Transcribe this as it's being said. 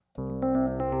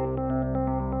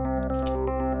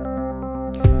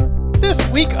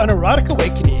week on Erotic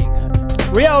Awakening.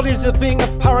 Realities of being a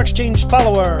Power Exchange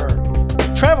follower.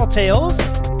 Travel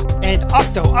tales. And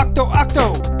Octo.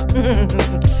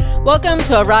 Welcome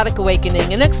to Erotic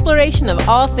Awakening, an exploration of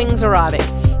all things erotic.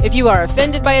 If you are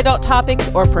offended by adult topics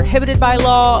or prohibited by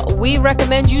law, we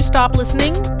recommend you stop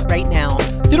listening right now.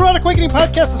 The Erotic Awakening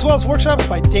podcast, as well as workshops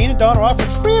by Dane and Dawn, are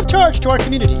offered free of charge to our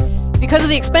community. Because of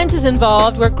the expenses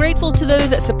involved, we're grateful to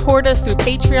those that support us through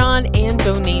Patreon and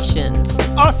donations.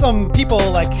 Awesome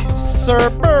people like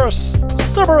Cerberus.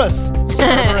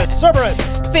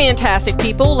 Fantastic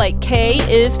people like K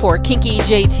is for Kinky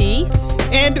JT.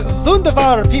 And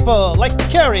Wunderbar people like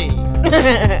Carrie.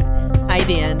 Hi,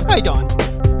 Dan. Hi, Dawn.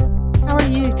 How are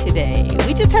you today?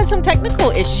 We just had some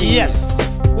technical issues. Yes.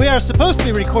 We are supposed to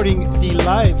be recording the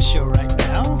live show right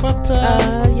now, but...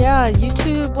 yeah,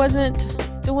 YouTube wasn't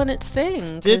doing its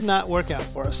thing. Did not work out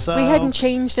for us. So we hadn't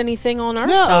changed anything on our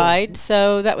side,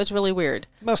 so that was really weird.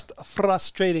 Most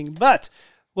frustrating, but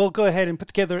we'll go ahead and put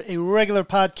together a regular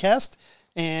podcast,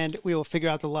 and we will figure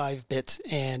out the live bit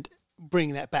and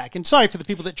bring that back. And sorry for the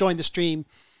people that joined the stream.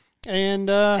 And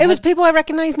it was people I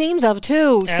recognize names of,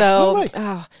 too. Absolutely.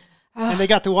 So, and they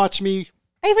got to watch me.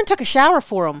 I even took a shower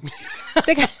for them.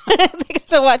 they got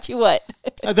to watch you what?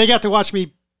 They got to watch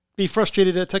me be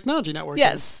frustrated at technology not working.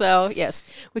 Yes,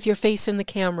 with your face in the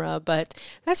camera, but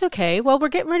that's okay. Well, we're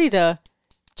getting ready to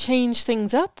change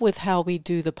things up with how we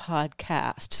do the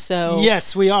podcast. So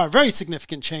yes, we are. Very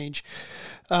significant change.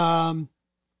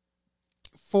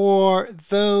 For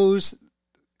those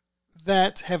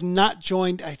that have not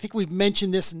joined, I think we've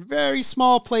mentioned this in very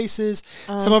small places.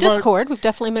 Some of Discord, we've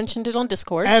definitely mentioned it on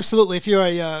Discord. Absolutely. If you're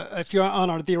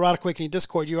on the Erotic Awakening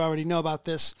Discord, you already know about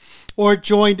this, or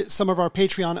joined some of our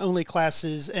Patreon only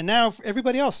classes, and now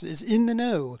everybody else is in the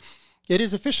know. It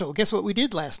is official. Guess what we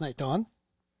did last night, Dawn?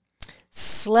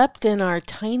 Slept in our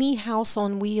tiny house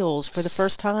on wheels for the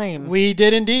first time. We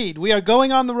did indeed. We are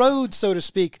going on the road, so to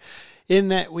speak, in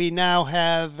that we now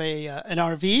have an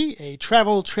RV, a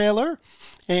travel trailer,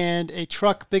 and a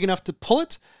truck big enough to pull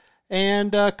it.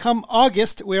 And come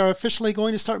August, we are officially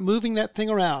going to start moving that thing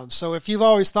around. So if you've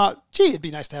always thought, gee, it'd be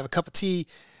nice to have a cup of tea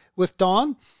with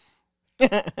Dawn,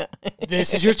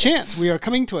 this is your chance. We are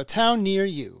coming to a town near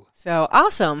you. So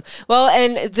awesome. Well,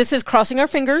 and this is crossing our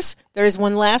fingers. There is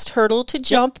one last hurdle to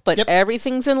jump, but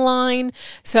everything's in line.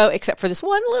 So except for this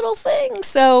one little thing.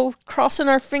 So crossing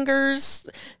our fingers.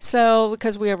 So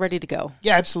because we are ready to go.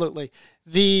 Yeah, absolutely.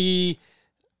 The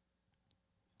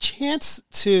chance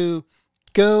to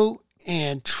go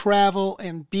and travel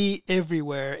and be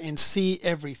everywhere and see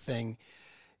everything.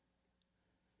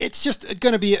 It's just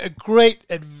going to be a great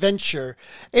adventure.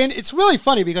 And it's really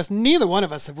funny because neither one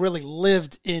of us have really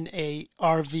lived in a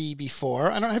RV before.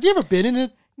 Have you ever been in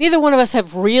it? Neither one of us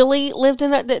have really lived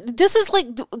in that. This is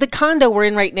like the condo we're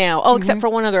in right now. Oh, except for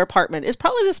one other apartment. It's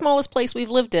probably the smallest place we've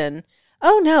lived in.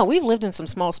 Oh, no, we've lived in some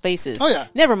small spaces. Oh, yeah.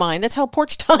 Never mind. That's how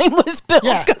Porch Time was built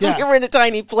because we were in a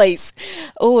tiny place.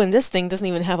 Oh, and this thing doesn't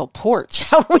even have a porch.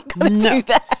 How are we going to do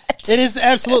that? It is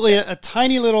absolutely a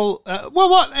tiny little,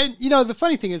 the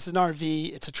funny thing is an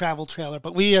RV, it's a travel trailer,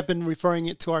 but we have been referring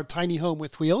it to our tiny home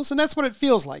with wheels, and that's what it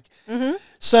feels like. Mm-hmm.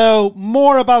 So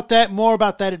more about that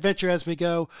adventure as we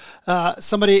go.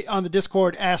 Somebody on the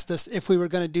Discord asked us if we were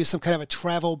going to do some kind of a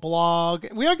travel blog.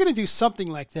 We are going to do something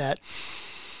like that.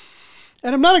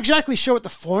 And I'm not exactly sure what the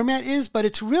format is, but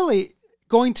it's really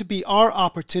going to be our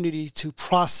opportunity to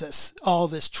process all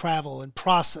this travel and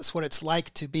process what it's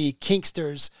like to be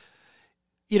Kinksters.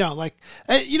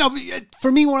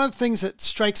 For me, one of the things that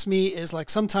strikes me is like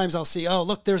sometimes I'll see, oh,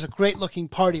 look, there's a great looking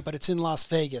party, but it's in Las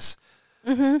Vegas.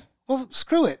 Mm-hmm. Well,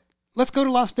 screw it. Let's go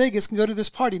to Las Vegas and go to this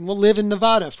party, and we'll live in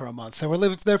Nevada for a month, or we'll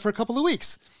live there for a couple of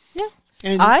weeks. Yeah.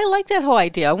 And I like that whole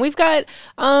idea. We've got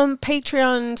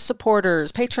Patreon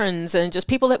supporters, patrons, and just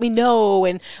people that we know,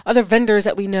 and other vendors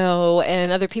that we know,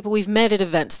 and other people we've met at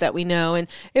events that we know. And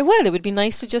it would be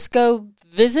nice to just go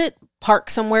visit,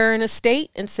 park somewhere in a state,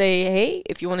 and say, hey,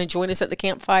 if you want to join us at the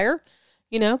campfire,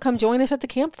 come join us at the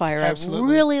campfire. Absolutely.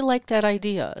 I really like that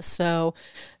idea. So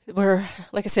we're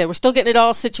still getting it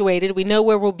all situated. We know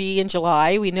where we'll be in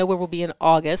July. We know where we'll be in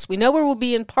August. We know where we'll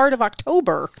be in part of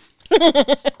October.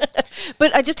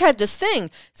 But I just had this thing.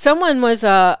 Someone was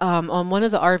on one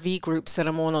of the RV groups that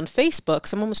I'm on Facebook.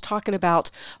 Someone was talking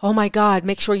about, oh my God,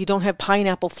 make sure you don't have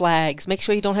pineapple flags. Make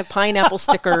sure you don't have pineapple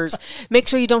stickers. Make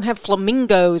sure you don't have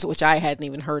flamingos, which I hadn't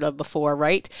even heard of before,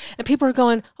 right? And people are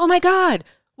going, oh my God,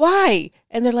 why?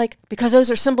 And they're like, because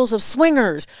those are symbols of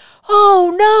swingers.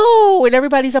 Oh no! And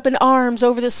everybody's up in arms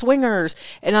over the swingers.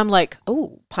 And I'm like,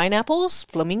 oh, pineapples,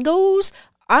 flamingos.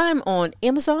 I'm on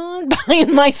Amazon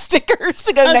buying my stickers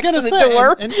to go I was next to gonna the say,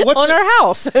 door and what's on it- our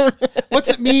house. What's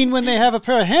it mean when they have a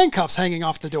pair of handcuffs hanging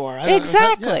off the door? I don't know, is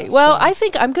that- Exactly. yeah, Well, so- I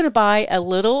think I'm going to buy a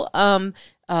little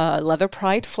leather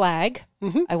pride flag.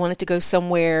 I want it to go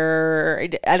somewhere.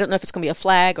 I don't know if it's going to be a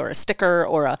flag or a sticker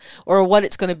or what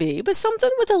it's going to be, but something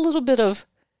with a little bit of,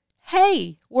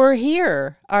 hey, we're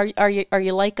here. Are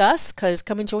you like us? Because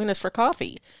come and join us for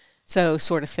coffee. So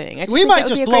sort of thing. I just we think might that would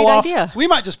just be a blow great off. idea. We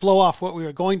might just blow off what we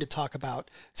were going to talk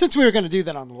about, since we were going to do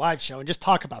that on the live show, and just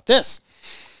talk about this.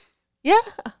 Yeah,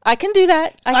 I can do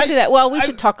that. I can I- do that. Well, we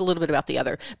should talk a little bit about the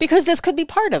other, because this could be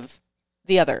part of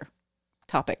the other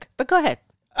topic. But go ahead.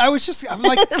 I'm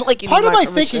like, Like you part need of my my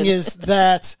thinking permission. is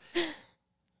that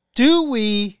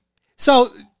so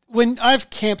when I've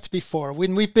camped before,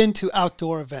 when we've been to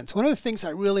outdoor events, one of the things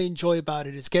I really enjoy about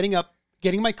it is getting up,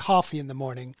 getting my coffee in the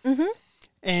morning,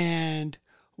 and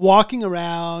walking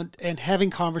around and having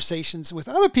conversations with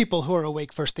other people who are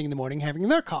awake first thing in the morning, having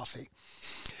their coffee.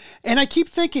 And I keep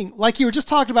thinking, like you were just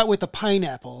talking about with the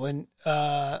pineapple and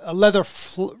a leather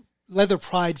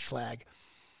pride flag.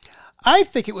 I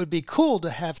think it would be cool to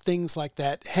have things like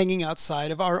that hanging outside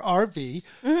of our RV,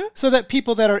 so that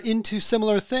people that are into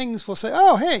similar things will say,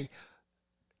 "Oh, hey,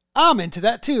 I'm into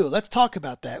that too. Let's talk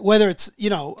about that." Whether it's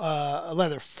a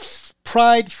leather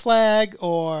pride flag,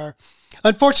 or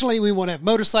unfortunately we won't have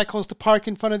motorcycles to park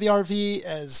in front of the RV,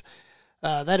 as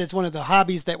that is one of the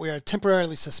hobbies that we are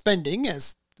temporarily suspending,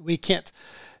 as we can't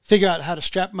figure out how to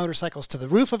strap motorcycles to the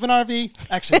roof of an RV.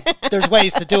 Actually, there's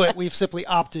ways to do it. We've simply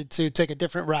opted to take a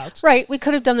different route. Right. We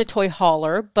could have done the toy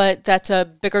hauler, but that's a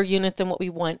bigger unit than what we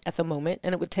want at the moment,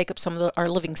 and it would take up some of our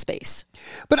living space.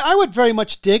 But I would very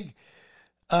much dig,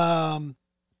 and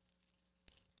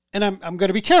I'm going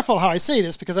to be careful how I say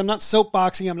this, because I'm not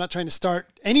soapboxing. I'm not trying to start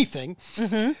anything.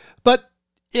 But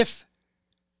if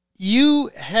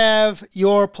you have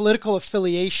your political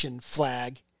affiliation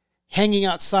flag hanging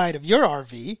outside of your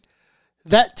RV,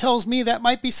 that tells me that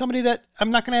might be somebody that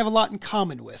I'm not going to have a lot in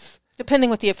common with. Depending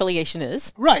what the affiliation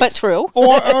is. Right. But true.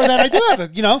 or that I do have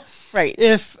Right.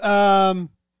 If, on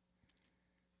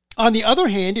the other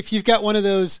hand, if you've got one of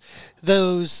those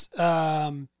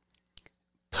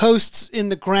posts in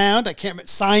the ground, I can't remember,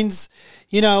 signs,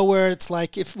 where it's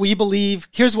like, if we believe,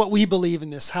 here's what we believe in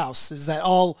this house, is that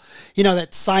all,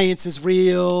 that science is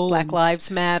real. Black Lives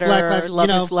Matter. Lives, love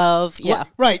is love. Yeah.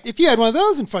 Right. If you had one of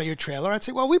those in front of your trailer, I'd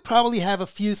say, well, we probably have a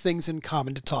few things in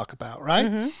common to talk about,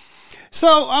 right?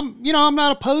 So I'm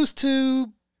not opposed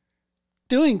to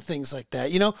doing things like that,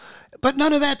 but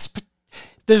none of that's,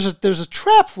 there's a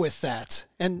trap with that.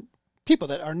 And people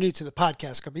that are new to the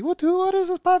podcast could be, what is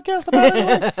this podcast about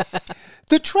anyway?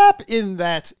 The trap in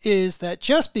that is that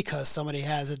just because somebody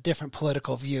has a different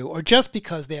political view, or just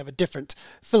because they have a different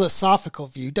philosophical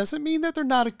view, doesn't mean that they're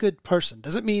not a good person.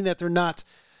 Doesn't mean that they're not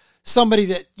somebody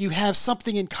that you have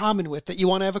something in common with, that you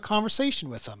want to have a conversation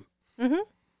with them.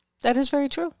 That is very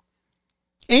true.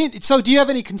 And so do you have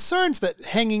any concerns that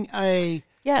hanging a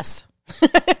Yes.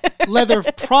 leather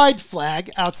pride flag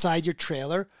outside your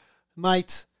trailer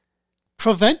might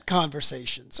prevent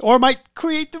conversations, or might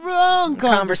create the wrong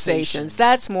conversations?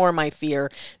 That's more my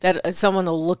fear, that someone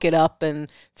will look it up and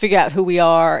figure out who we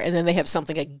are, and then they have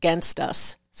something against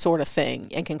us, sort of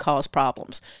thing, and can cause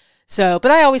problems. So,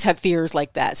 but I always have fears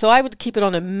like that. So I would keep it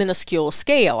on a minuscule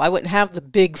scale. I wouldn't have the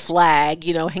big flag,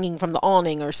 hanging from the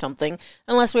awning or something,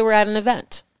 unless we were at an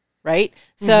event, right?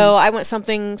 So I want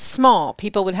something small.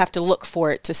 People would have to look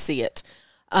for it to see it.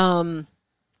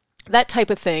 That type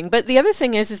of thing. But the other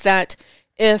thing is that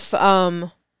if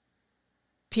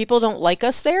people don't like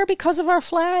us there because of our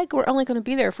flag, we're only going to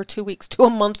be there for 2 weeks to a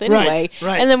month anyway.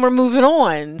 Right. And then we're moving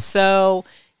on. So,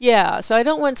 yeah. So I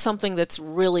don't want something that's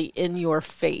really in your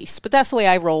face. But that's the way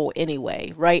I roll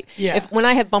anyway, right? Yeah. When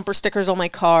I have bumper stickers on my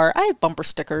car, I have bumper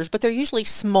stickers, but they're usually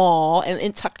small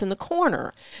and tucked in the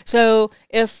corner. So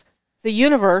if the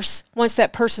universe wants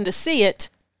that person to see it,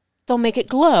 they'll make it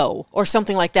glow or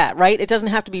something like that, right? It doesn't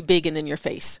have to be big and in your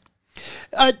face.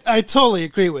 I totally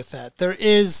agree with that. There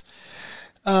is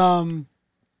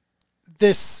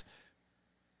this,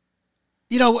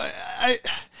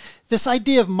 this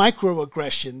idea of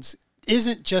microaggressions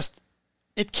isn't just,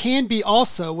 it can be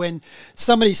also when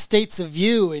somebody states a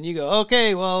view and you go,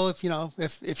 okay, well,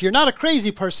 if you're not a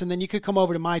crazy person, then you could come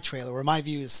over to my trailer where my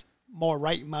view is more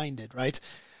right-minded, right?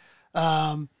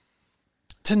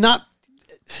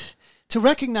 To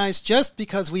recognize, just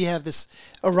because we have this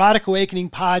Erotic Awakening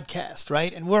podcast,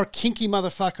 right? And we're kinky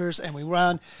motherfuckers, and we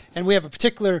run, and we have a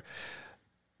particular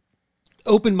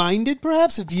open-minded,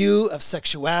 perhaps, a view of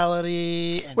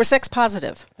sexuality. And We're sex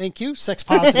positive. thank you, sex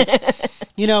positive.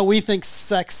 We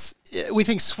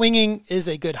think swinging is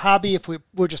a good hobby if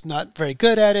we're just not very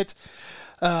good at it.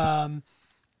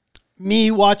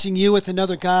 Me watching you with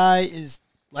another guy is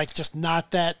like just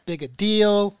not that big a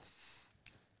deal.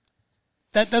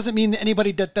 That doesn't mean that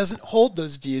anybody that doesn't hold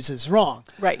those views is wrong.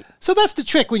 Right. So that's the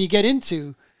trick when you get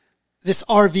into this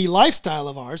RV lifestyle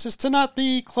of ours, is to not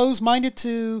be closed-minded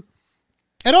to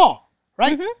at all,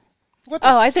 right? Mm-hmm.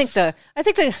 I think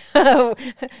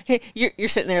you're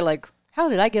sitting there like, how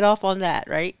did I get off on that,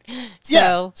 right?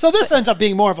 So this ends up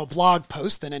being more of a blog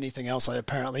post than anything else,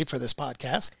 apparently, for this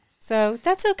podcast. So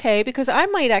that's okay, because I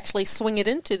might actually swing it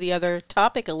into the other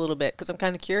topic a little bit, because I'm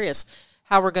kind of curious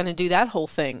how we're going to do that whole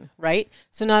thing, right?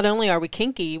 So not only are we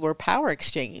kinky, we're power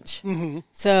exchange. Mm-hmm.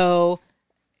 So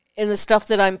in the stuff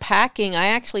that I'm packing, I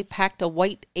actually packed a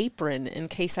white apron in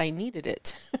case I needed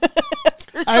it.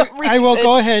 I will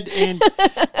go ahead and,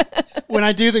 when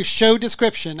I do the show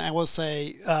description, I will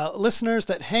say, listeners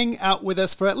that hang out with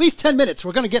us for at least 10 minutes,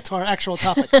 we're going to get to our actual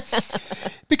topic.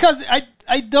 Because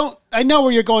I know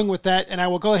where you're going with that, and I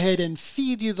will go ahead and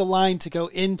feed you the line to go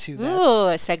into that. Ooh,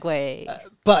 a segue.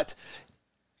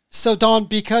 So, Dawn,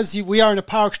 because we are in a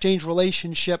power exchange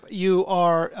relationship, you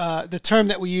are, the term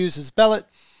that we use is bellet.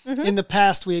 Mm-hmm. In the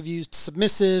past, we have used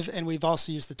submissive, and we've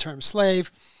also used the term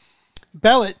slave.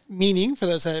 Bellet, meaning, for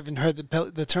those that haven't heard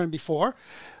the term before,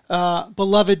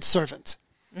 beloved servant.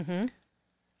 Mm-hmm.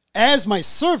 As my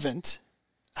servant,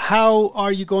 how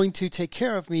are you going to take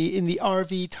care of me in the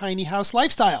RV tiny house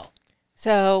lifestyle?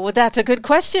 So, that's a good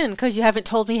question, because you haven't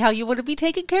told me how you want to be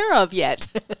taken care of yet.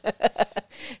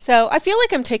 So I feel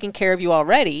like I'm taking care of you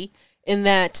already, in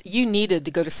that you needed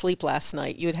to go to sleep last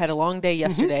night. You had a long day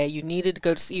yesterday. Mm-hmm. You needed to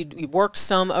go to sleep. You worked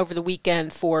some over the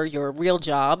weekend for your real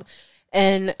job,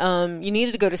 and you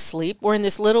needed to go to sleep. We're in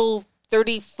this little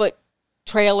 30-foot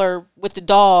trailer with the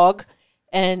dog,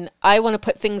 and I want to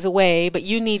put things away, but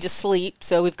you need to sleep,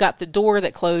 so we've got the door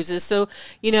that closes. So,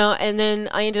 and then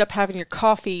I ended up having your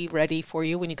coffee ready for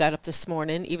you when you got up this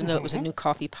morning, even though it was a new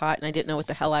coffee pot, and I didn't know what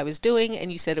the hell I was doing,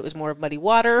 and you said it was more of muddy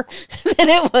water than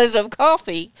it was of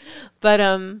coffee. But,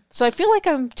 so I feel like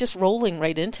I'm just rolling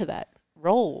right into that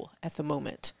role at the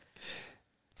moment.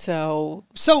 So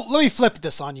let me flip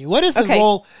this on you. What is the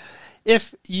role,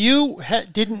 if you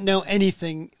didn't know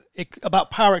anything about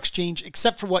power exchange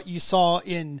except for what you saw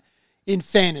in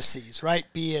fantasies, right?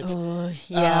 Be it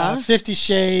 50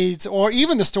 Shades, or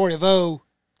even the story of O,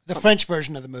 the French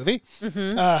version of the movie.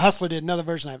 Mm-hmm. Hustler did another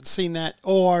version. I haven't seen that.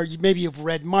 Or maybe you've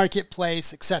read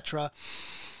Marketplace, etc.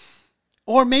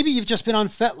 Or maybe you've just been on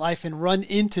FetLife and run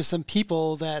into some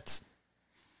people that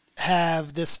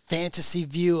have this fantasy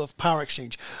view of power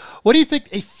exchange. What do you think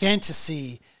a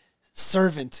fantasy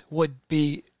servant would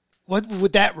be? What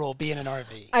would that role be in an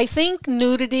RV? I think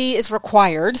nudity is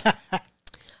required.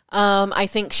 I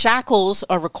think shackles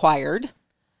are required.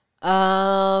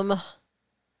 Maybe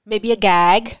a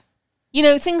gag.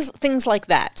 Things like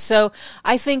that. So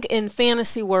I think in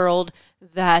fantasy world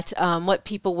that what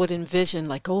people would envision,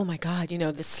 like, oh my God,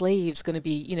 the slave's going to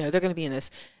be, they're going to be in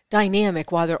this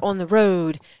dynamic while they're on the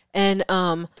road. And,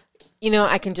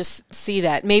 I can just see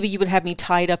that. Maybe you would have me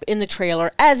tied up in the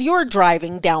trailer as you're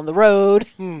driving down the road.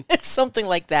 Something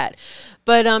like that.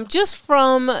 But just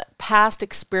from past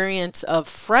experience of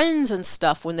friends and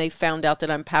stuff, when they found out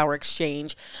that I'm power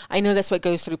exchange, I know that's what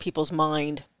goes through people's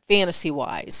mind,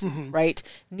 fantasy-wise, right?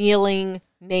 Kneeling,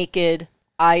 naked,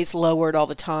 eyes lowered all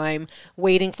the time,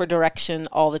 waiting for direction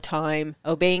all the time,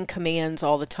 obeying commands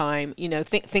all the time,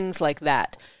 things like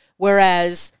that.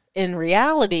 Whereas in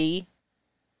reality,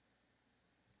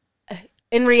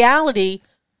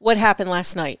 what happened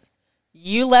last night?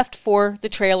 You left for the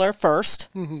trailer first.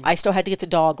 Mm-hmm. I still had to get the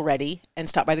dog ready and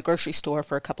stop by the grocery store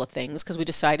for a couple of things because we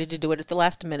decided to do it at the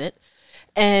last minute.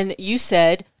 And you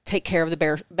said, take care of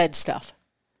the bed stuff,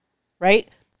 right?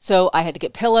 So I had to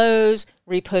get pillows,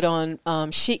 re-put on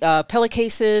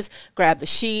pillowcases, grab the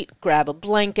sheet, grab a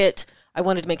blanket. I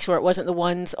wanted to make sure it wasn't the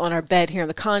ones on our bed here in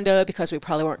the condo because we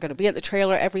probably weren't going to be at the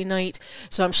trailer every night.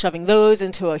 So I'm shoving those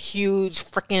into a huge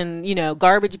freaking,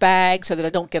 garbage bag so that I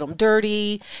don't get them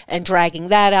dirty, and dragging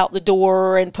that out the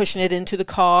door and pushing it into the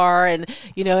car. And,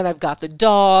 and I've got the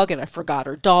dog, and I forgot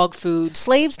her dog food.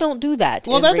 Slaves don't do that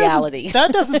in reality.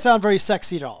 That doesn't sound very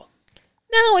sexy at all.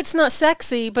 No, it's not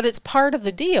sexy, but it's part of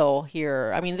the deal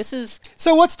here. I mean, this is...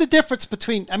 So what's the difference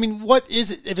between... what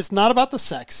is it? If it's not about the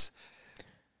sex...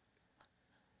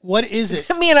 What is it?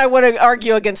 I want to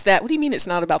argue against that. What do you mean it's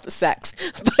not about the sex?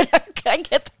 But I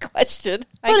get the question.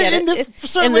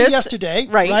 Certainly yesterday,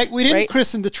 right? We didn't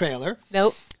christen the trailer.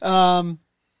 Nope.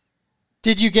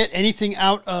 Did you get anything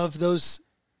out of those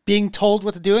being told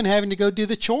what to do and having to go do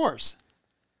the chores?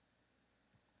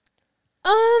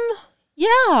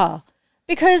 Yeah,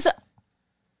 because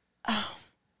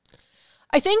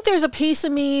I think there's a piece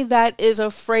of me that is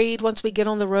afraid once we get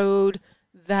on the road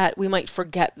that we might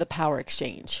forget the power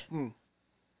exchange.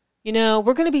 You know,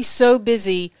 we're going to be so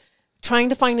busy trying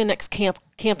to find the next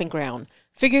camping ground,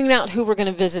 figuring out who we're going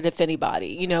to visit, if anybody.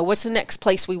 You know, what's the next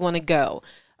place we want to go?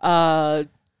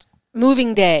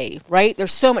 Moving day, right?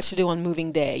 There's so much to do on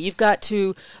moving day. You've got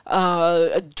to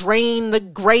drain the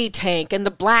gray tank and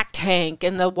the black tank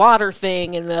and the water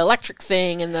thing and the electric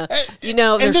thing and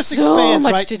there's so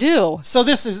much to do. So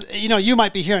this is, you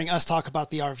might be hearing us talk about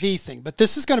the RV thing, but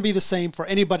this is going to be the same for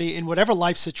anybody in whatever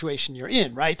life situation you're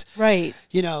in, right? Right.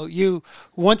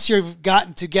 Once you've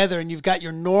gotten together and you've got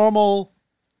your normal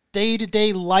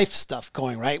day-to-day life stuff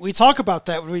going, right? We talk about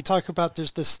that when we talk about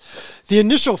the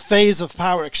initial phase of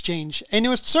power exchange, and it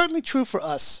was certainly true for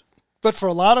us, but for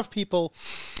a lot of people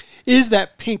is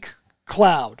that pink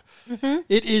cloud. Mm-hmm.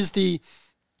 It is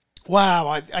wow,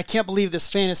 I can't believe this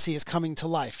fantasy is coming to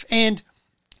life. And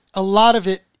a lot of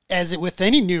it, with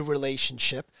any new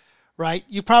relationship, right,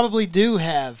 you probably do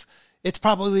have, it's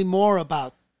probably more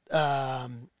about the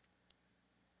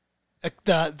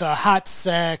hot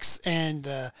sex and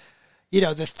the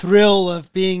thrill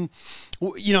of being,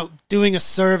 doing a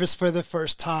service for the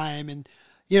first time and,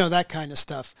 that kind of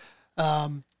stuff.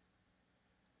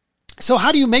 So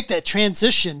how do you make that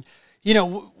transition?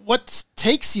 What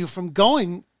takes you from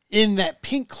going in that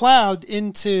pink cloud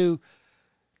into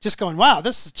just going, wow,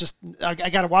 this is just, I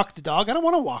got to walk the dog. I don't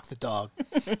want to walk the dog,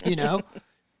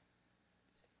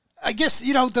 I guess,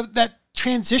 that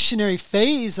transitionary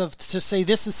phase to say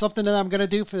this is something that I'm going to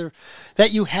do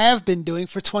that you have been doing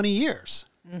for 20 years.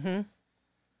 Mm-hmm.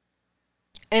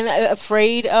 And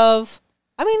afraid of,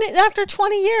 after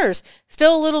 20 years,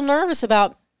 still a little nervous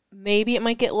about maybe it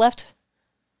might get left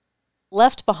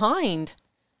behind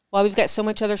while we've got so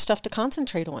much other stuff to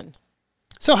concentrate on.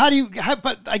 So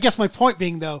but I guess my point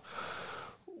being though,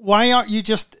 why aren't you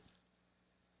just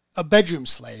a bedroom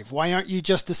slave? Why aren't you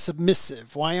just a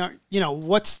submissive? Why aren't,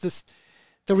 what's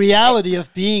the reality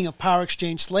of being a power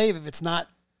exchange slave if it's not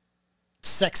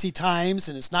sexy times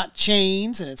and it's not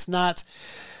chains and it's not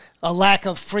a lack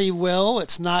of free will?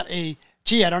 It's not I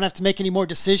don't have to make any more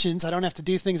decisions. I don't have to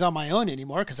do things on my own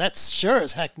anymore because that's sure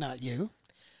as heck not you.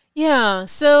 Yeah.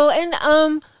 So, and,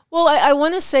 I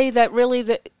want to say that really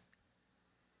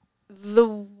the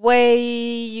way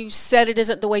you said it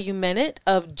isn't the way you meant it,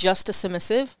 of just a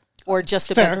submissive or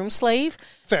just a bedroom slave.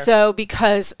 Fair. So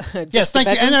because yes, thank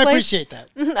you, and I appreciate that.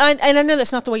 And I know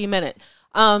that's not the way you meant it,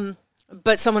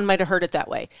 but someone might have heard it that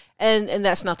way, and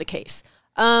that's not the case.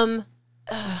 So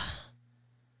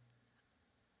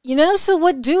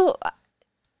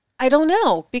I don't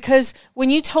know, because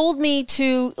when you told me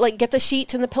to get the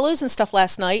sheets and the pillows and stuff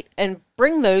last night and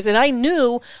bring those, and I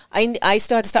knew I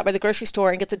still had to stop by the grocery store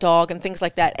and get the dog and things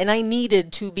like that, and I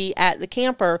needed to be at the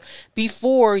camper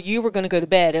before you were going to go to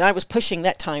bed, and I was pushing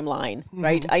that timeline,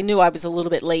 right? I knew I was a little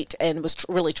bit late and was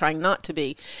really trying not to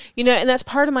be, and that's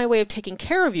part of my way of taking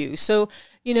care of you. So,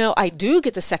 I do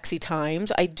get the sexy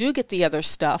times, I do get the other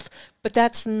stuff, but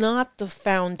that's not the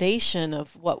foundation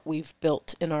of what we've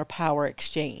built in our power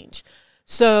exchange.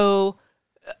 So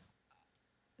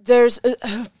there's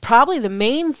probably the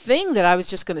main thing that I was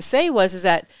just going to say is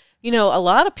that, a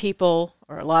lot of people,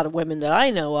 or a lot of women that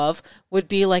I know of, would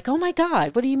be like, oh my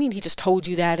God, what do you mean he just told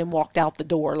you that and walked out the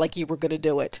door like you were going to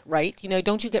do it, right?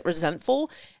 Don't you get resentful?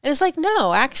 And it's like,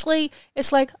 no, actually,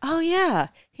 it's like, oh yeah,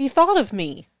 he thought of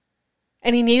me.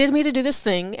 And he needed me to do this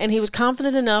thing, and he was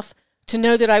confident enough to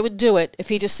know that I would do it if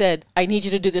he just said, I need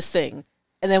you to do this thing,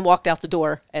 and then walked out the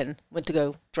door and went to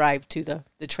go drive to the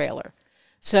trailer.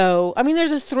 So,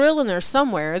 there's a thrill in there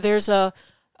somewhere. There's a...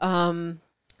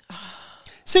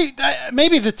 See,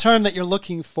 maybe the term that you're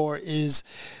looking for is,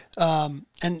 and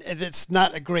it's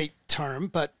not a great term,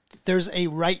 but there's a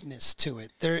rightness to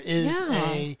it. There is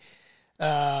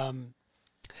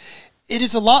it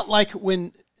is a lot like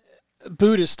when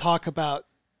Buddhists talk about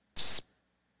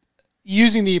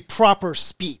using the proper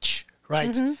speech, right?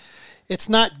 Mm-hmm. It's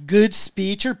not good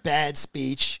speech or bad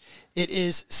speech. It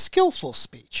is skillful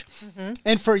speech. Mm-hmm.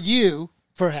 And for you,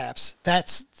 perhaps,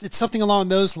 it's something along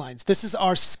those lines. This is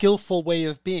our skillful way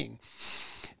of being.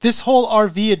 This whole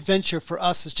RV adventure for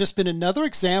us has just been another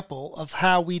example of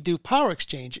how we do power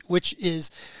exchange, which is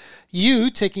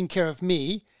you taking care of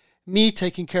me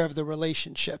taking care of the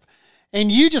relationship.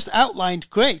 And you just outlined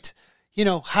great,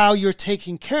 how you're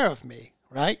taking care of me,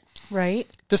 right? Right.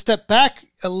 To step back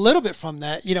a little bit from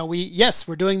that,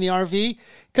 we're doing the RV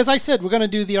because I said we're going to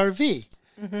do the RV.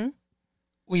 Mm-hmm.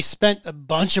 we spent a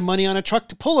bunch of money on a truck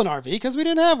to pull an RV because we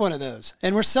didn't have one of those.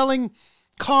 And we're selling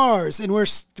cars, and we're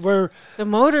the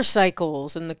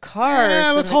motorcycles and the cars.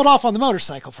 Yeah, let's hold off on the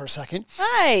motorcycle for a second.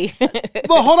 Hi.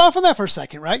 Well, hold off on that for a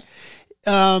second, right?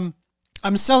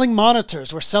 I'm selling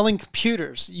monitors. We're selling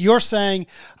computers. You're saying,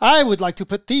 I would like to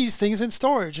put these things in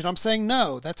storage. And I'm saying,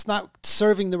 no, that's not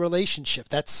serving the relationship.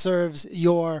 That serves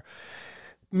your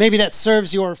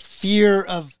fear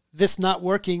of this not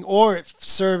working, or it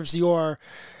serves your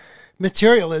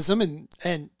materialism.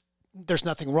 And there's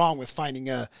nothing wrong with finding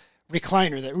a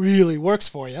recliner that really works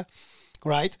for you,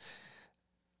 right?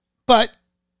 But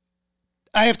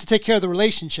I have to take care of the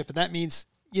relationship, and that means,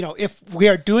 if we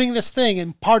are doing this thing,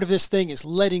 and part of this thing is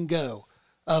letting go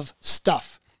of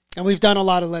stuff, and we've done a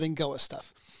lot of letting go of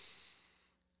stuff.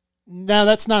 Now,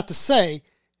 that's not to say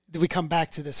that we come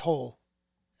back to this whole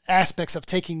aspects of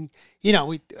taking,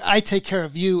 I take care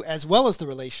of you as well as the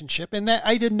relationship, and that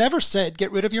I never said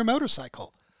get rid of your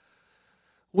motorcycle.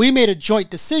 We made a joint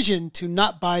decision to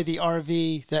not buy the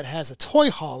RV that has a toy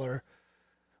hauler.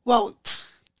 Well,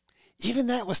 even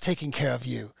that was taking care of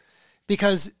you,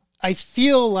 because I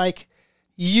feel like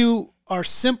you are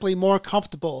simply more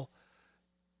comfortable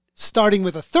starting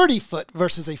with a 30-foot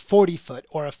versus a 40-foot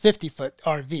or a 50-foot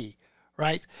RV,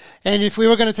 right? And if we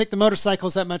were going to take the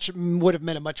motorcycles, that much would have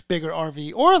meant a much bigger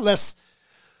RV or a less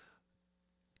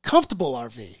comfortable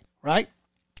RV, right?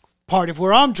 Part of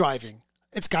where I'm driving,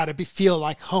 it's got to feel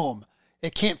like home.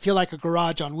 It can't feel like a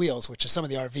garage on wheels, which is some of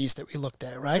the RVs that we looked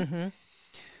at, right? Mm-hmm.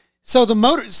 So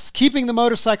keeping the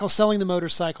motorcycle, selling the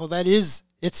motorcycle,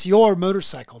 it's your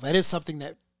motorcycle. That is something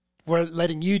that we're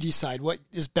letting you decide what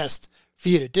is best for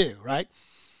you to do, right?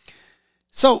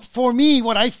 So for me,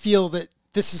 what I feel that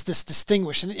this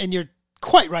distinguish, and you're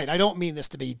quite right. I don't mean this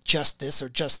to be just this or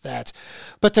just that,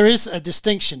 but there is a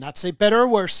distinction, not to say better or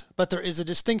worse, but there is a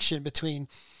distinction between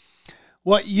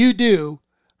what you do,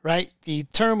 right? The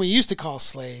term we used to call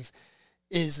slave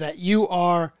is that you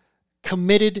are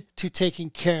committed to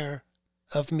taking care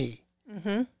of me.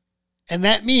 Mm-hmm. And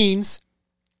that means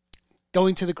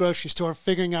going to the grocery store,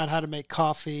 figuring out how to make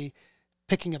coffee,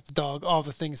 picking up the dog, all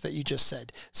the things that you just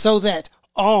said, so that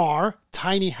our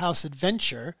tiny house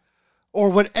adventure, or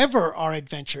whatever our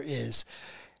adventure is,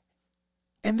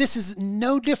 and this is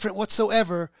no different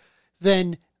whatsoever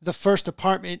than the first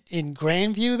apartment in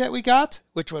Grandview that we got,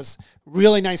 which was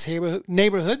really nice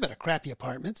neighborhood, but a crappy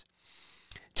apartment,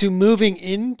 to moving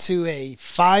into a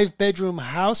 5-bedroom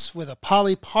house with a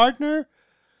poly partner,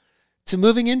 to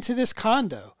moving into this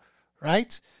condo,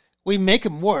 right? We make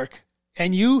them work,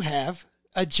 and you have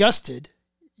adjusted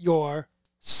your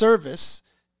service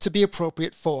to be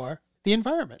appropriate for the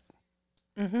environment.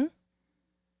 Mm-hmm.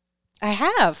 I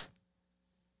have.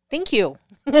 Thank you.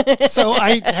 So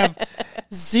I have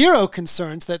zero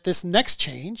concerns that this next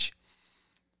change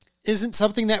isn't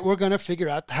something that we're going to figure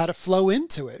out how to flow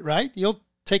into it, right? You'll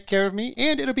take care of me,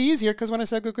 and it'll be easier because when I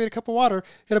say go get a cup of water,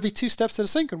 it'll be 2 steps to the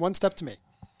sink and 1 step to me.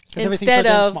 Because everything's so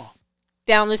damn small.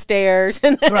 Down the stairs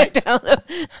and then right.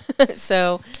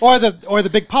 So or the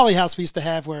big poly house we used to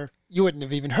have where you wouldn't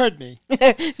have even heard me.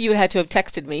 You would have to have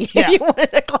texted me if you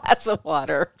wanted a glass of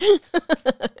water.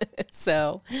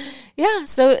 So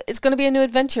it's going to be a new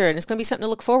adventure, and it's going to be something to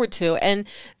look forward to. And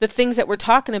the things that we're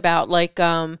talking about, like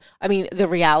the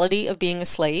reality of being a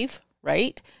slave,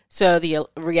 right? So the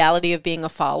reality of being a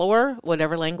follower,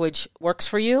 whatever language works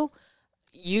for you.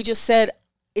 You just said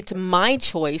it's my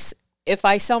choice if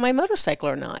I sell my motorcycle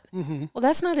or not. Mm-hmm. Well,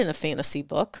 that's not in a fantasy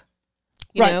book.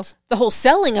 You know, the whole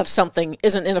selling of something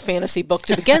isn't in a fantasy book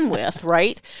to begin with,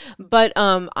 right? But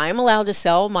I'm allowed to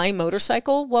sell my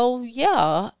motorcycle. Well,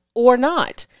 yeah, or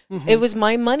not. Mm-hmm. It was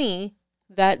my money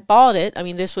that bought it. I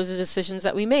mean, this was the decisions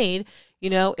that we made.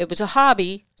 It was a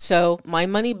hobby, so my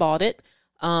money bought it.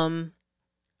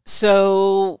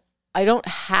 So I don't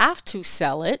have to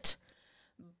sell it,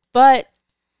 but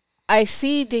I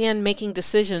see Dan making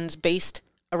decisions based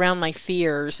around my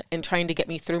fears and trying to get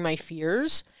me through my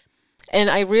fears. And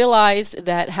I realized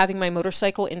that having my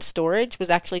motorcycle in storage was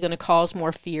actually going to cause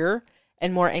more fear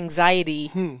and more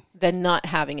anxiety than not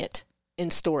having it in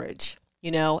storage,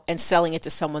 and selling it to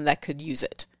someone that could use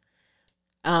it.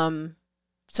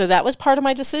 So that was part of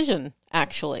my decision,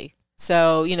 actually.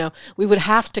 So, we would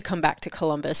have to come back to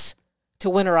Columbus to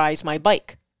winterize my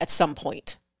bike at some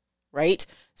point, right?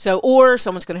 So, or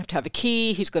someone's going to have a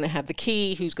key, who's going to have the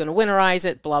key, who's going to winterize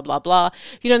it, blah, blah, blah.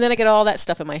 And then I get all that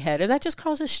stuff in my head, and that just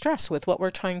causes stress with what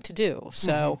we're trying to do.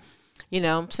 So,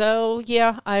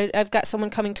 I've got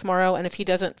someone coming tomorrow, and if he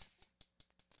doesn't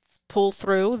pull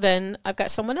through, then I've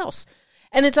got someone else.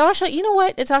 And it's actually,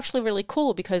 it's actually really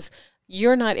cool because,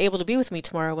 you're not able to be with me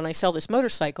tomorrow when I sell this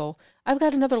motorcycle, I've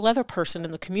got another leather person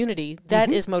in the community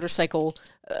that is motorcycle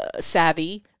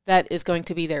savvy that is going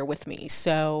to be there with me.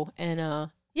 So,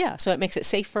 so it makes it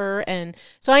safer. And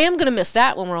so I am going to miss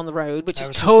that when we're on the road, which is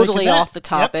totally off the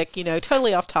topic,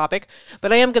 totally off topic.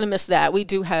 But I am going to miss that. We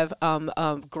do have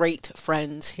great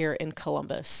friends here in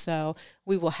Columbus. So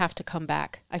we will have to come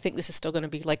back. I think this is still going to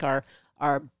be like our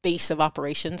base of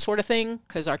operations sort of thing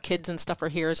because our kids and stuff are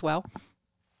here as well.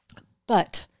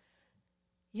 But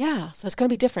yeah, so it's going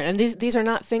to be different. And these are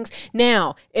not things.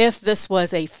 Now, if this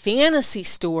was a fantasy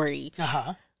story,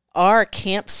 our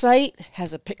campsite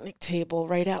has a picnic table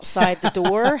right outside the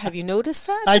door. Have you noticed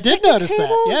that? I did notice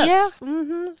that, yes.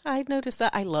 Yeah, I noticed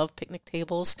that. I love picnic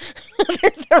tables.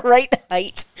 They're the right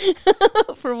height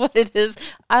for what it is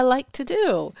I like to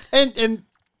do. And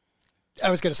I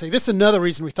was going to say, this is another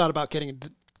reason we thought about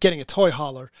getting a toy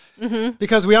hauler,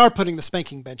 because we are putting the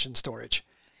spanking bench in storage.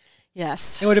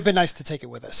 Yes. It would have been nice to take it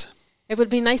with us. It would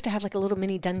be nice to have like a little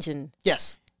mini dungeon.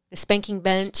 Yes. The spanking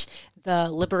bench,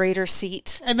 the liberator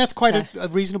seat. And that's quite a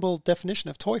reasonable definition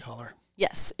of toy hauler.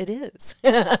 Yes, it is.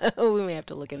 We may have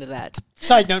to look into that.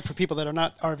 Side note for people that are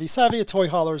not RV savvy, a toy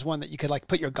hauler is one that you could like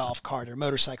put your golf cart or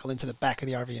motorcycle into the back of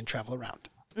the RV and travel around.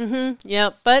 Yeah,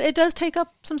 but it does take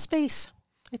up some space.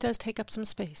 It does take up some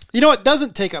space. You know what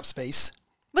doesn't take up space?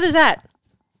 What is that?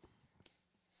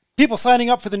 People signing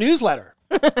up for the newsletter.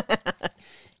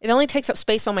 It only takes up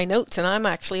space on my notes, and I'm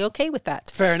actually okay with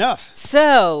that. Fair enough.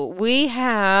 So we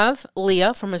have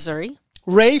Leah from Missouri,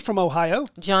 Ray from Ohio,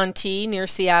 John T. near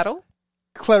Seattle,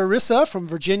 Clarissa from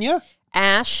Virginia,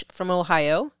 Ash from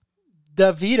Ohio,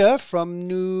 Davida from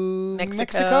New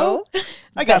Mexico.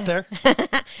 I got there.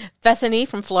 Bethany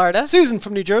from Florida, Susan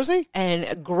from New Jersey,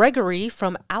 and Gregory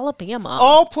from Alabama.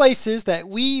 All places that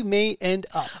we may end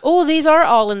up. Oh, these are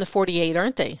all in the 48,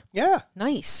 aren't they? Yeah.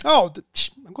 Nice. Oh,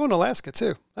 I'm going to Alaska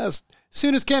too. As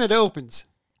soon as Canada opens.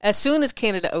 As soon as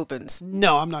Canada opens.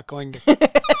 No, I'm not going to.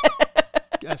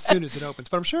 As soon as it opens.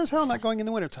 But I'm sure as hell not going in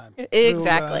the wintertime.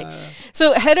 Exactly.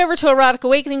 So head over to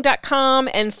eroticawakening.com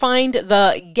and find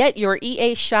the Get Your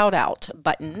EA Shout Out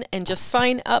button and just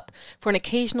sign up for an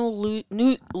occasional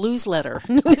newsletter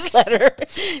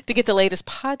to get the latest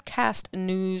podcast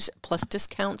news plus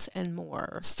discounts and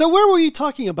more. So where were you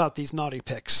talking about these naughty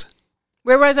pics?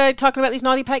 Where was I talking about these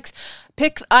naughty pics?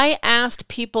 I asked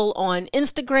people on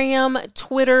Instagram,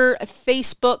 Twitter,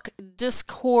 Facebook,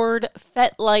 Discord,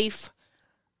 FetLife.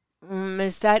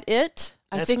 Is that it?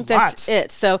 I think that's it.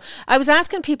 So I was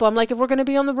asking people, I'm like, if we're going to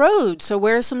be on the road, so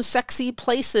where are some sexy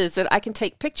places that I can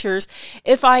take pictures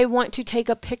if I want to take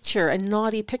a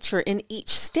naughty picture in each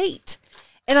state?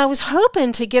 And I was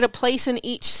hoping to get a place in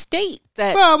each state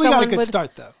that we got a good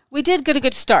start, though. We did get a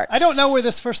good start. I don't know where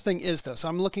this first thing is, though, so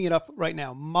I'm looking it up right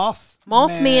now.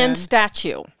 Mothman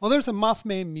statue. Well, there's a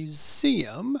Mothman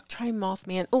museum. Try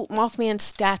Mothman. Oh, Mothman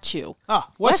statue.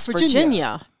 West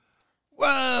Virginia.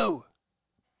 Whoa.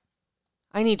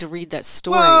 I need to read that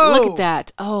story. Whoa. Look at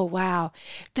that. Oh, wow.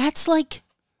 That's like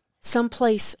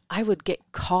someplace I would get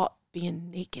caught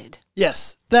being naked.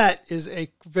 Yes, that is a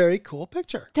very cool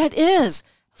picture. That is.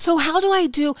 So how do I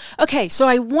do? Okay, so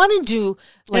I want to do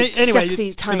like anyway,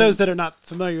 sexy time. For those that are not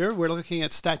familiar, we're looking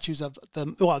at statues of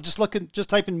them. Well, just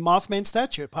type in Mothman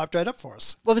statue. It popped right up for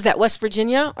us. What was that? West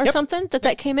Virginia or something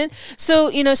that came in?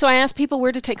 So, so I asked people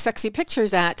where to take sexy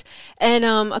pictures at. And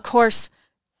of course,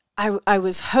 I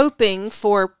was hoping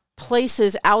for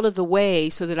places out of the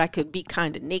way so that I could be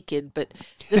kind of naked, but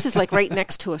this is like right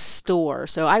next to a store.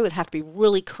 So I would have to be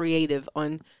really creative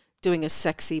on doing a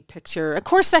sexy picture. Of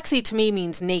course, sexy to me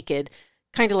means naked,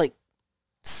 kind of like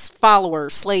follower,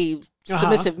 slave,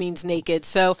 submissive means naked.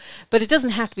 So, but it doesn't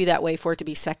have to be that way for it to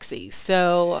be sexy.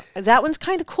 So that one's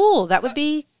kind of cool. That would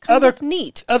be kind of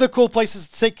neat. Other cool places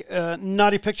to take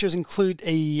naughty pictures include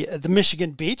the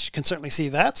Michigan beach. You can certainly see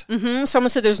that. Mm-hmm.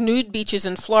 Someone said there's nude beaches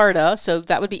in Florida, so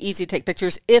that would be easy to take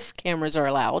pictures if cameras are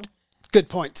allowed. Good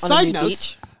point. On Side a nude note,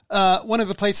 beach. One of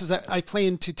the places that I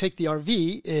plan to take the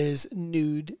RV is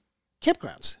nude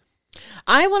campgrounds.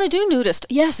 I want to do nudist.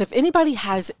 Yes, if anybody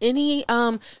has any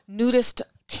nudist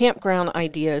campground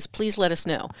ideas, please let us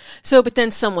know. So, but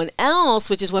then someone else,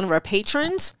 which is one of our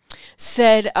patrons,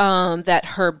 said that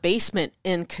her basement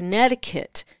in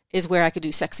Connecticut is where I could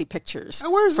do sexy pictures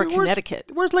for Connecticut.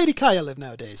 Where's Lady Kaya live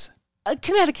nowadays?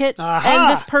 Connecticut.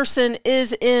 And this person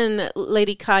is in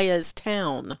Lady Kaya's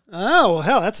town. Oh, well,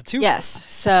 hell, that's a two. Yes,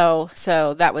 so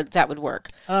that would work.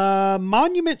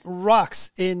 Monument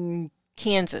Rocks in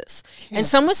Kansas. And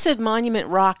someone said Monument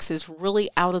Rocks is really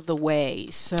out of the way,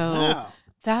 so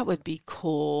that would be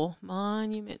cool.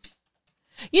 Monument.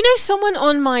 You know, someone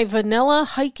on my vanilla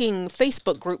hiking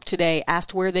Facebook group today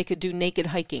asked where they could do naked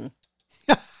hiking.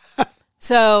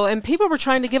 So, and people were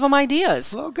trying to give them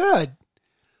ideas. Well, good.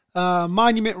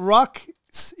 Monument Rock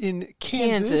in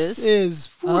Kansas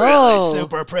is really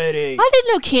super pretty. I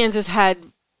didn't know Kansas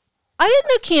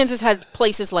had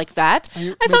places like that.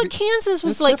 I thought Kansas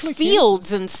was like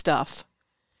fields and stuff.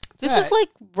 This is like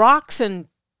rocks and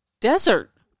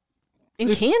desert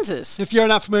in Kansas. If you're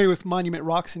not familiar with Monument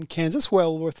Rocks in Kansas,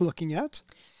 well worth looking at.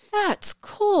 That's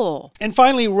cool. And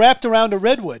finally, Wrapped Around a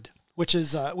Redwood, which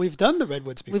is, we've done the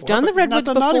redwoods before. We've done the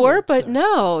redwoods before, but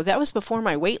no, that was before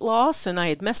my weight loss, and I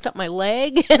had messed up my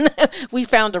leg, and we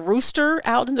found a rooster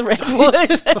out in the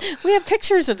redwoods. We have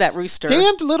pictures of that rooster.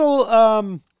 Damned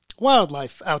little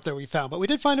wildlife out there we found, but we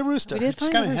did find a rooster. We did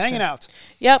find kind a of rooster. hanging out.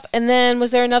 Yep, and then was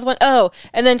there another one? Oh,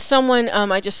 and then someone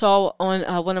I just saw on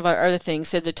one of our other things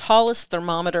said the tallest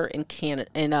thermometer in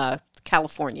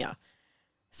California.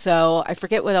 So I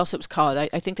forget what else it was called. I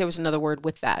think there was another word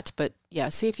with that. But yeah,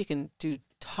 see if you can do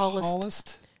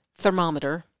tallest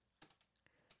thermometer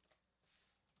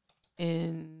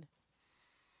in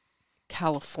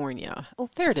California. Oh,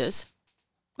 there it is.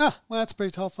 Ah, well, that's a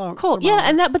pretty tall Cool.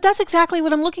 Yeah, but that's exactly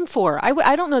what I'm looking for.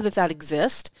 I don't know that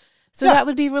exists. So that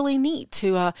would be really neat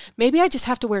to, maybe I just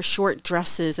have to wear short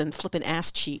dresses and flip an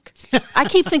ass cheek. I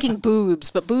keep thinking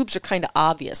boobs, but boobs are kind of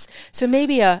obvious. So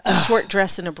maybe a short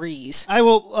dress and a breeze. I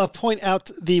will point out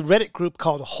the Reddit group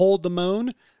called Hold the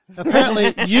Moan.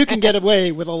 Apparently, you can get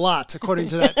away with a lot, according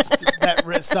to that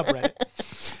subreddit.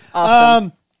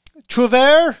 Awesome.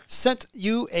 Trouvert sent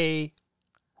you a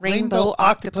rainbow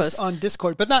octopus on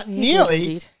Discord, but not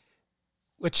nearly,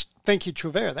 which, thank you,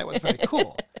 Trouvert. That was very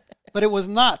cool. But it was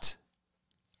not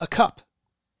a cup.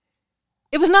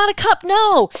 It was not a cup,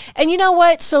 no. And you know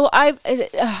what? So I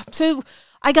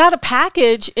got a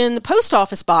package in the post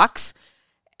office box,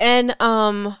 and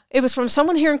it was from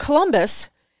someone here in Columbus,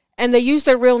 and they used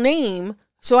their real name.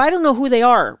 So I don't know who they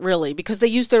are, really, because they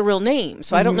use their real name.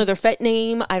 So I don't know their fet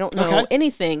name. I don't know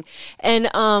anything.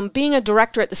 And being a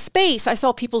director at the space, I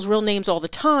saw people's real names all the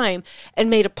time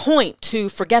and made a point to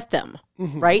forget them,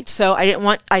 right? So I didn't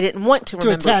want to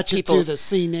remember attach people's, it to the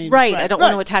scene name. Right. I don't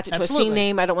want to attach it to a scene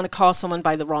name. I don't want to call someone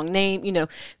by the wrong name,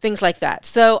 things like that.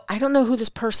 So I don't know who this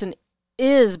person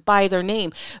is by their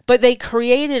name, but they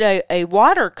created a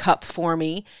water cup for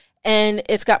me. And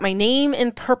it's got my name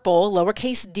in purple,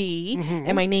 lowercase d,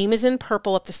 and my name is in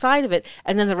purple up the side of it,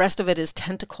 and then the rest of it is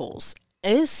tentacles.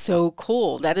 It is so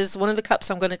cool. That is one of the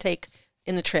cups I'm going to take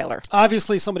in the trailer.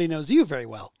 Obviously, somebody knows you very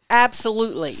well.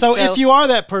 Absolutely. So if you are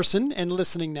that person and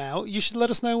listening now, you should let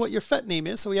us know what your fet name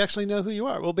is so we actually know who you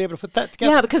are. We'll be able to put that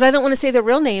together. Yeah, because I don't want to say their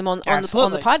real name on the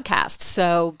podcast.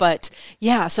 So, but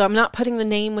yeah, so I'm not putting the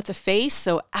name with the face,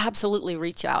 so absolutely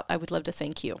reach out. I would love to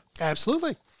thank you.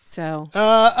 Absolutely. So,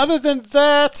 other than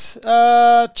that,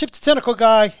 Chip the Tentacle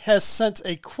Guy has sent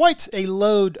quite a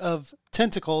load of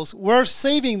tentacles. We're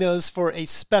saving those for a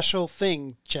special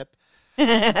thing, Chip.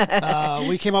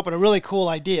 We came up with a really cool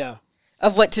idea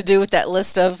of what to do with that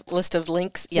list of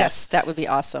links. Yes, that would be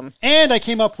awesome. And I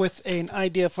came up with an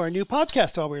idea for a new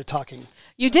podcast while we were talking.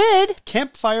 You did?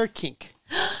 Campfire Kink.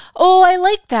 Oh, I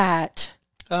like that.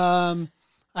 I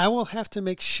will have to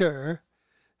make sure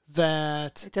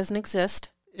that it doesn't exist.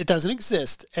 It doesn't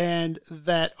exist, and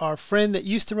that our friend that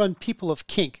used to run People of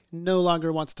Kink no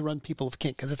longer wants to run People of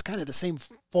Kink because it's kind of the same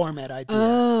format idea.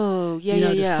 Oh, yeah,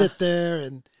 to sit there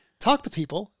and talk to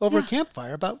people over a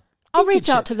campfire about. I'll reach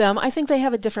out to them. I think they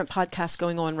have a different podcast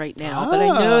going on right now, but I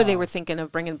know they were thinking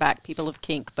of bringing back People of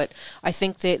Kink, but I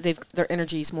think their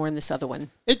energy is more in this other one.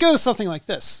 It goes something like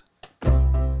this.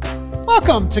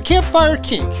 Welcome to Campfire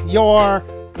Kink, your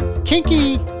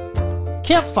kinky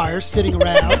campfire sitting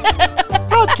around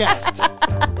podcast.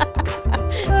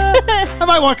 I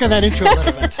might work on that intro a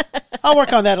little bit. I'll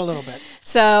work on that a little bit.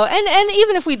 So, and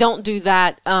even if we don't do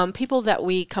that, people that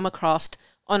we come across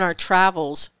on our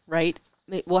travels, right,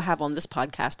 we'll have on this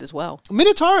podcast as well.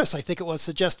 Minotaurus, I think it was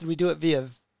suggested we do it via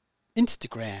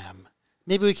Instagram.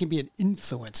 Maybe we can be an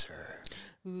influencer.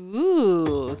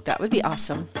 Ooh, that would be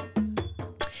awesome.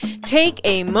 Take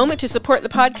a moment to support the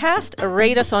podcast.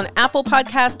 Rate us on Apple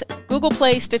Podcast, Google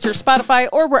Play, Stitcher, Spotify,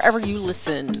 or wherever you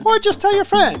listen. Or just tell your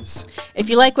friends. If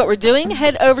you like what we're doing,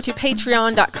 head over to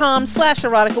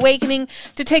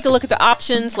patreon.com/eroticawakening to take a look at the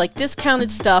options like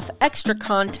discounted stuff, extra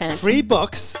content, free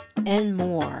books, and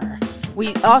more.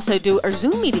 We also do our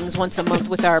Zoom meetings once a month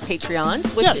with our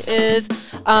Patreons, which is,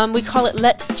 we call it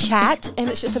Let's Chat, and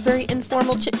it's just a very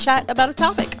informal chit-chat about a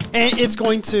topic. And it's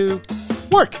going to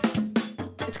work.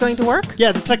 It's going to work?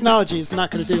 Yeah, the technology is not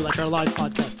going to do like our live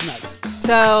podcast tonight.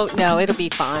 So, no, it'll be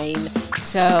fine.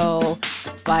 So,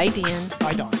 Bye, Dan.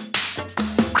 Bye, Dawn.